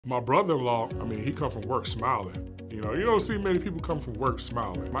My brother-in-law, I mean, he come from work smiling. You don't see many people come from work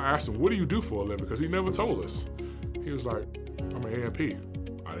smiling. I asked him, what do you do for a living? Because he never told us. He was like, I'm an A&P.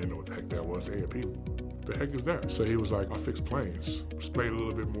 I didn't know what the heck that was, A&P. The heck is that? So he was like, I fix planes. Explained a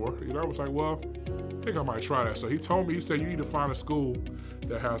little bit more. I was like, well, I think I might try that. So he told me, he said, you need to find a school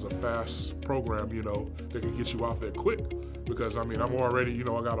that has a fast program, that can get you out there quick. Because I'm already, I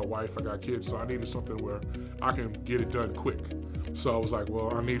got a wife, I got kids, so I needed something where I can get it done quick. So I was like,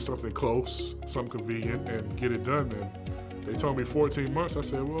 well, I need something close, something convenient, and get it done. And they told me 14 months. I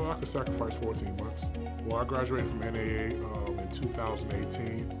said, well, I could sacrifice 14 months. Well, I graduated from NAA in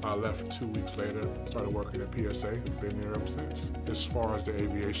 2018. I left 2 weeks later, started working at PSA, been there ever since. As far as the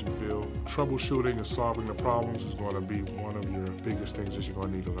aviation field, troubleshooting and solving the problems is going to be one of your biggest things that you're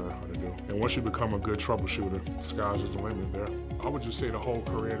going to need to learn how to do. And once you become a good troubleshooter, sky's is the limit there. I would just say the whole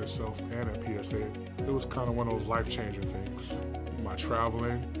career in itself and at PSA, it was kind of one of those life-changing things. My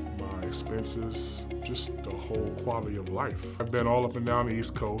traveling, my expenses, just the whole quality of life. I've been all up and down the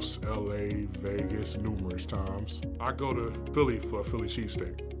East Coast, LA, Vegas, numerous times. I go to Philly for a Philly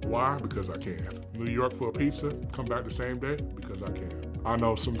cheesesteak. Why? Because I can. New York for a pizza, come back the same day, because I can. I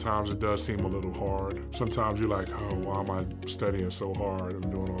know sometimes it does seem a little hard. Sometimes you're like, oh, why am I studying so hard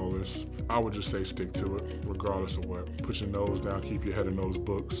and doing all this? I would just say stick to it, regardless of what. Put your nose down, keep your head in those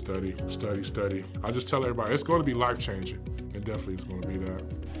books, study, study, study. I just tell everybody, it's going to be life-changing. And definitely it's going to be that.